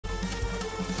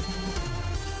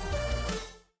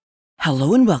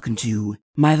Hello and welcome to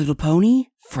My Little Pony,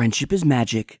 Friendship is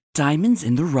Magic, Diamonds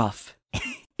in the Rough.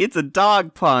 It's a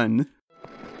dog pun.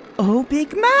 Oh,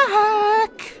 Big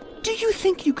Mac! Do you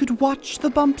think you could watch the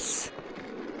bumps?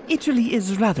 It really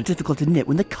is rather difficult to knit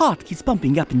when the cart keeps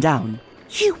bumping up and down.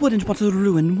 You wouldn't want to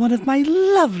ruin one of my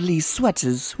lovely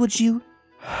sweaters, would you?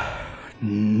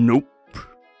 Nope.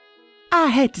 I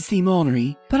hate to seem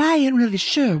ornery, but I ain't really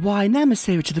sure why an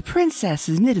emissary to the princess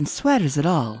is knitting sweaters at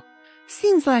all.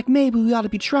 Seems like maybe we ought to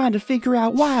be trying to figure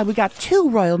out why we got 2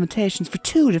 royal invitations for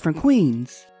 2 different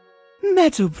queens.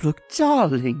 Meadowbrook,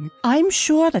 darling, I'm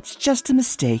sure that's just a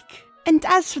mistake. And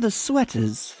as for the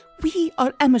sweaters, we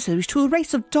are emissaries to a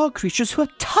race of dog creatures who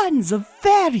have tons of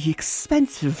very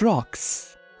expensive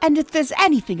rocks. And if there's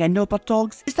anything I know about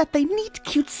dogs, is that they need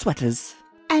cute sweaters.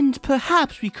 And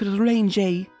perhaps we could arrange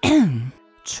a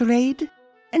trade?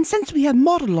 And since we have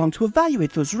Maud along to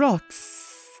evaluate those rocks,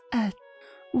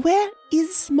 where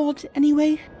is Maud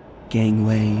anyway?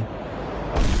 Gangway.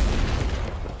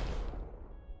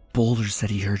 Boulder said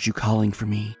he heard you calling for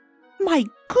me. My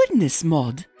goodness,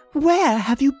 Maud! Where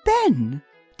have you been?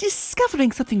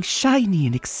 Discovering something shiny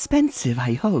and expensive,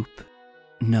 I hope.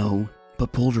 No,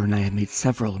 but Boulder and I have made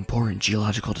several important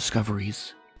geological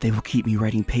discoveries. They will keep me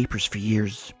writing papers for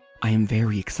years. I am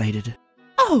very excited.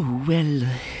 Oh, well,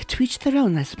 to each their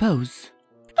own, I suppose.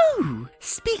 Oh,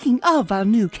 speaking of our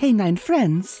new canine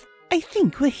friends, I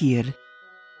think we're here.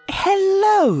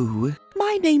 Hello!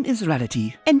 My name is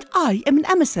Rarity, and I am an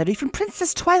emissary from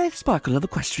Princess Twilight Sparkle of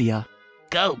Equestria.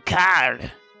 Go, car!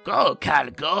 Go, car,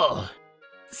 go!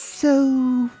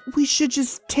 So, we should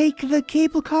just take the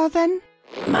cable car then?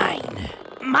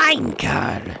 Mine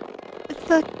car!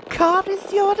 The car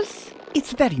is yours?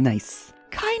 It's very nice.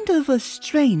 Kind of a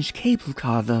strange cable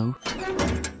car, though.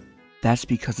 That's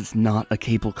because it's not a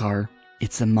cable car.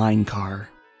 It's a mine car.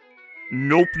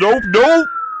 Nope, nope, nope!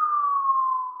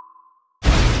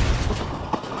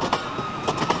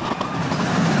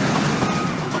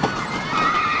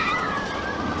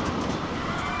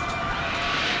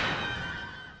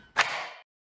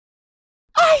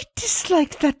 I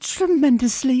dislike that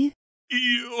tremendously.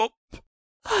 Yup.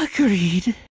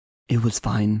 Agreed. It was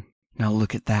fine. Now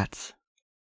look at that.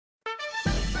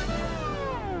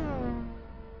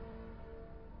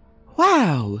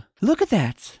 Wow, look at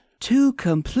that. 2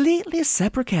 completely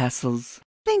separate castles.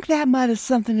 Think that might have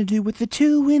something to do with the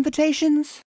 2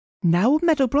 invitations? Now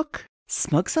Meadowbrook,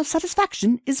 Smug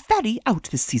Self-Satisfaction is very out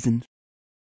this season.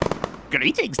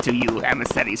 Greetings to you,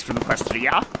 emissaries from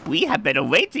Equestria. We have been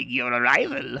awaiting your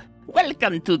arrival.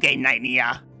 Welcome to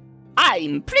Caninia.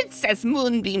 I'm Princess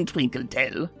Moonbeam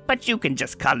Twinkletail, but you can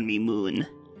just call me Moon.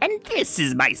 And this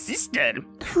is my sister.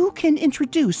 Who can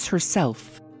introduce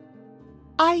herself?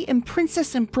 I am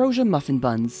Princess Ambrosia Muffin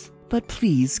Buns, but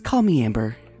please call me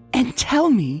Amber. And tell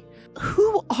me,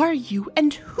 who are you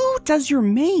and who does your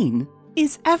mane?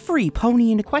 Is every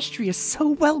pony in Equestria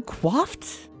so well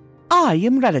coiffed? I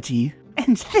am Rarity,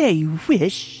 and they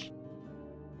wish.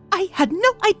 I had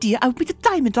no idea I would meet a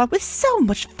diamond dog with so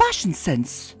much fashion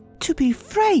sense. To be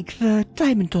frank, the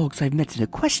diamond dogs I've met in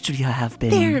Equestria have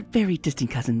been... They're very distant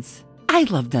cousins. I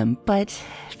love them, but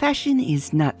fashion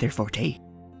is not their forte.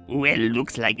 Well,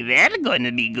 looks like they're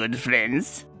gonna be good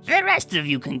friends. The rest of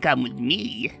you can come with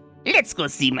me. Let's go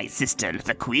see my sister,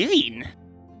 the Queen.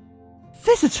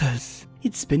 Visitors?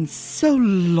 It's been so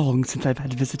long since I've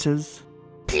had visitors.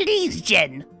 Please,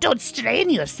 Jen, don't strain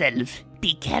yourself.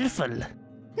 Be careful.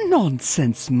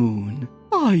 Nonsense, Moon.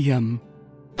 I am...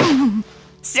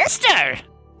 Sister!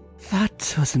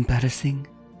 That was embarrassing.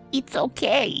 It's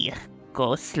okay.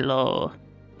 Go slow.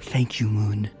 Thank you,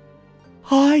 Moon.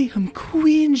 I am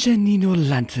Queen Janino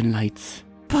Lanternlight,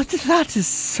 but that is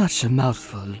such a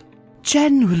mouthful.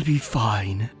 Jen will be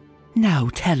fine. Now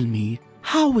tell me,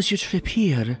 how was your trip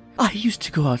here? I used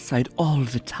to go outside all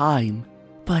the time,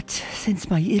 but since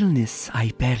my illness,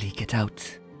 I barely get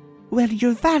out. Well,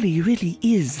 your valley really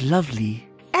is lovely,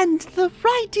 and the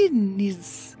ride-in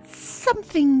is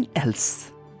something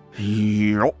else.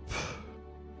 Yup.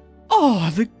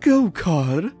 Oh, the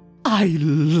go-kart! I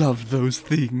love those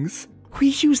things. We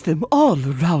use them all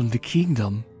around the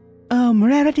kingdom.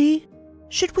 Rarity,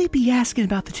 should we be asking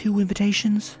about the 2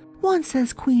 invitations? One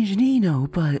says Queen Janino,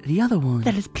 but the other one...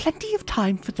 There is plenty of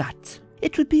time for that.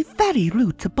 It would be very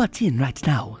rude to butt in right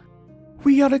now.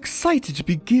 We are excited to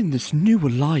begin this new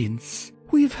alliance.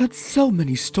 We've heard so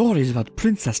many stories about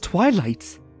Princess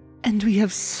Twilight, and we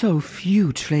have so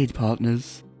few trade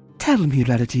partners. Tell me,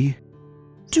 Rarity,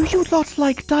 do you not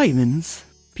like diamonds?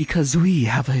 Because we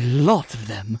have a lot of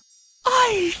them.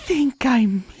 I think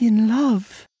I'm in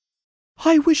love.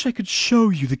 I wish I could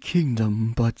show you the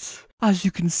kingdom, but as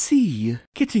you can see,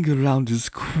 getting around is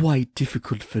quite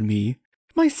difficult for me.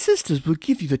 My sisters will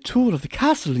give you the tour of the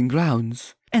castle and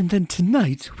grounds, and then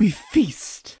tonight we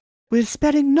feast. We're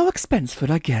sparing no expense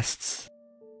for our guests.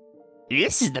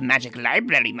 This is the magic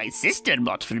library my sister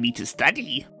bought for me to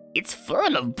study. It's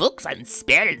full of books on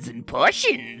spells and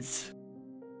potions.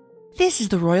 This is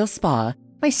the royal spa,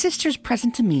 my sister's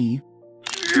present to me.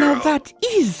 Now that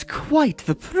is quite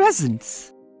the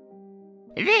present.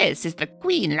 This is the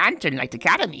Queen Lanternlight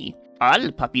Academy.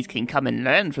 All puppies can come and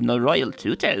learn from the royal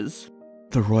tutors.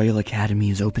 The Royal Academy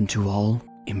is open to all.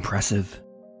 Impressive.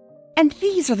 And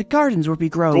these are the gardens where we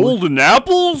grow. Golden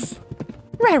apples?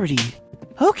 Rarity.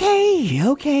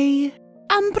 Okay.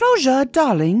 Ambrosia,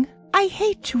 darling, I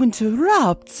hate to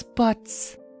interrupt,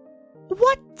 but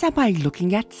what am I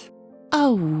looking at?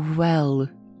 Oh, well,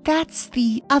 that's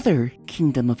the other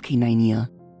kingdom of Caninia.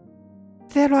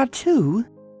 There are two?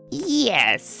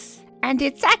 Yes, and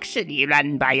it's actually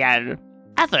run by our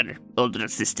other older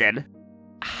sister.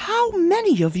 How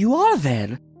many of you are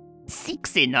there?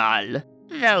 6 in all,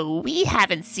 though we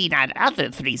haven't seen our other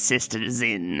 3 sisters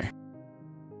in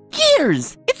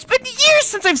Years! It's been years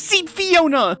since I've seen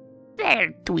Fiona!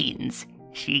 They're twins.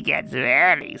 She gets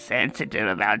very sensitive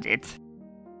about it.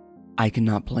 I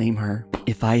cannot blame her.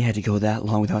 If I had to go that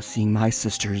long without seeing my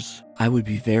sisters, I would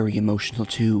be very emotional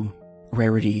too.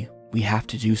 Rarity, we have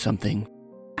to do something.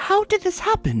 How did this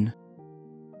happen?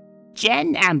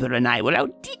 Jen, Amber, and I were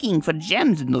out digging for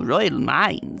gems in the royal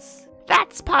mines.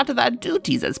 That's part of our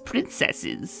duties as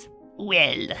princesses.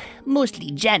 Well,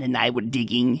 mostly Jen and I were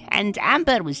digging, and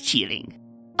Amber was cheering.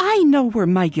 I know where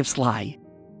my gifts lie.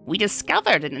 We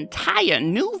discovered an entire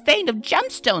new vein of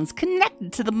gemstones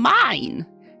connected to the mine.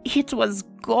 It was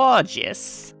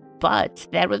gorgeous, but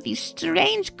there were these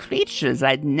strange creatures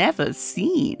I'd never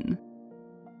seen.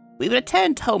 We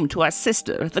returned home to our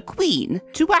sister, the Queen,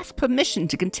 to ask permission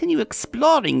to continue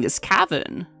exploring this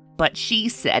cavern. But she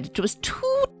said it was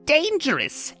too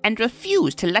dangerous and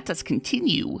refused to let us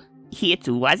continue. It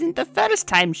wasn't the first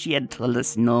time she had told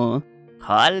us no.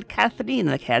 All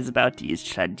Katharina cares about is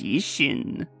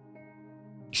tradition.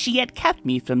 She had kept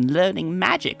me from learning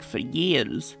magic for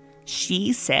years.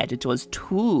 She said it was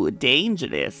too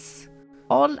dangerous.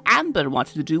 All Amber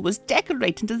wanted to do was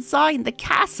decorate and design the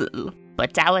castle,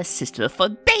 but our sister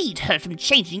forbade her from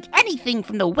changing anything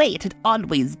from the way it had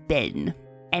always been.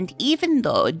 And even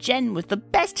though Jen was the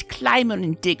best climber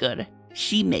and digger,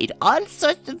 she made all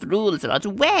sorts of rules about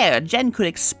where Jen could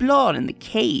explore in the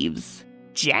caves.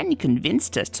 Jen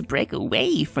convinced us to break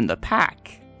away from the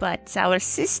pack, but our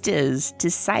sisters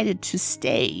decided to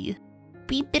stay.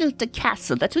 We built a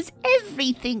castle that was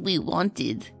everything we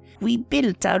wanted. We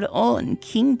built our own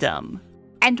kingdom.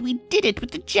 And we did it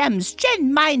with the gems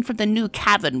Jen mined from the new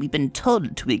cavern we've been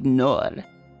told to ignore.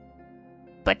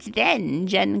 But then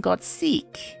Jen got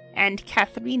sick, and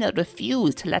Katharina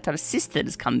refused to let our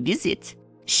sisters come visit.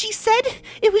 She said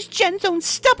it was Jen's own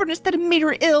stubbornness that had made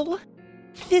her ill.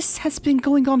 This has been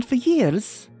going on for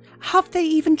years. Have they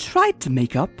even tried to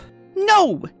make up?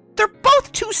 No! They're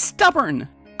both too stubborn!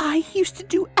 I used to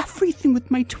do everything with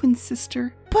my twin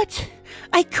sister, but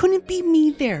I couldn't be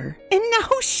me there. And now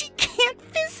she can't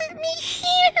visit me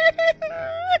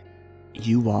here!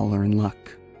 You all are in luck.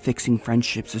 Fixing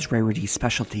friendships is Rarity's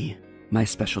specialty. My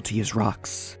specialty is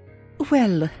rocks.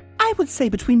 Well, I would say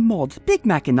between Maud, Big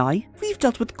Mac, and I, we've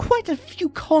dealt with quite a few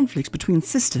conflicts between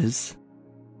sisters.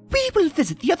 We will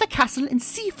visit the other castle and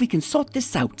see if we can sort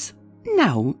this out.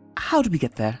 Now, how do we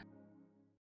get there?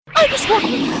 I was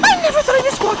walking! I never thought I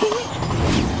was walking!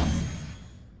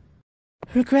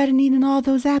 Regretting eating all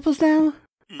those apples now?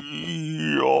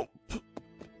 Yup.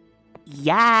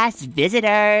 Yes,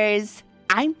 visitors!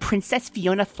 I'm Princess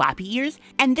Fiona Floppy Ears,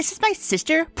 and this is my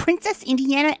sister, Princess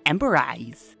Indiana Ember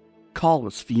Eyes. Call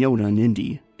us Fiona and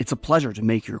Indy. It's a pleasure to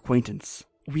make your acquaintance.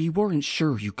 We weren't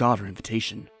sure you got our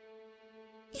invitation.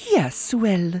 Yes,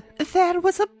 well, there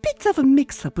was a bit of a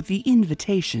mix-up with the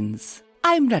invitations.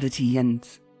 I'm Rarity and...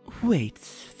 Wait,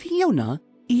 Fiona?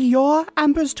 You're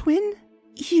Amber's twin?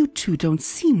 You two don't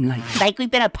seem like... Like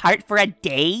we've been apart for a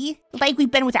day? Like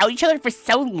we've been without each other for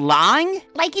so long?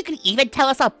 Like you could even tell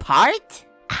us apart?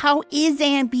 How is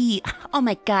Ambi? Oh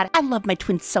my god, I love my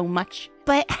twin so much.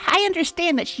 But I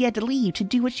understand that she had to leave to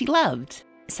do what she loved.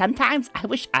 Sometimes I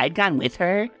wish I'd gone with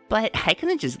her, but I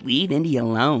couldn't just leave Indy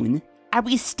alone. Are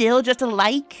we still just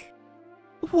alike?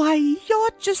 Why,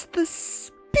 you're just the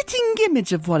spitting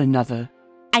image of one another.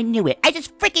 I knew it. I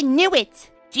just freaking knew it.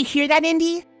 Did you hear that,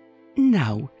 Indy?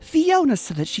 Now, Fiona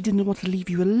said that she didn't want to leave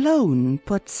you alone,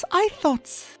 but I thought...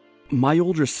 My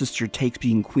older sister takes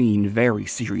being queen very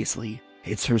seriously.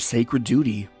 It's her sacred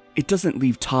duty. It doesn't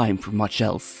leave time for much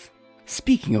else.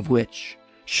 Speaking of which,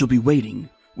 she'll be waiting.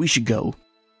 We should go.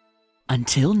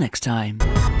 Until next time.